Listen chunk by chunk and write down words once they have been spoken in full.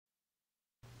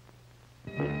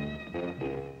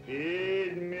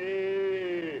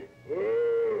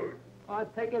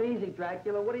take it easy,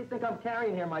 Dracula. What do you think I'm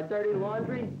carrying here, my dirty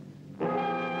laundry?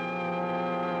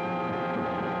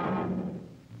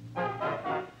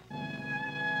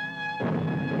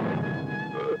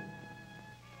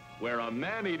 Where a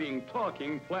man-eating,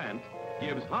 talking plant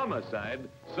gives homicide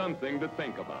something to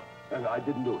think about. I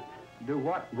didn't do it. Do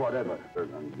what? Whatever.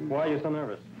 Why are you so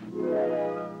nervous?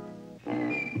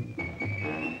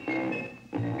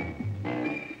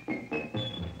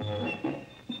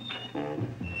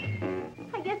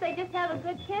 I guess I just have a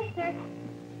good kiss, sir.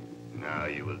 Now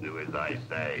you will do as I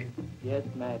say. Yes,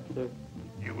 master.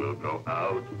 You will go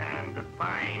out and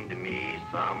find me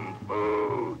some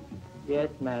food. Yes,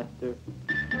 master.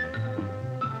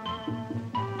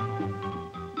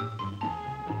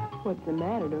 What's the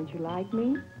matter? Don't you like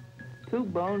me? Too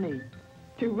bony.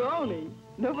 Too bony?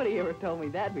 Nobody ever told me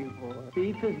that before.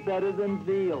 Beef is better than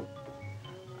veal.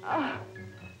 Ah,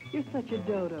 you're such a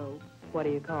dodo. What do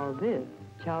you call this?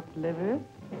 Chopped liver?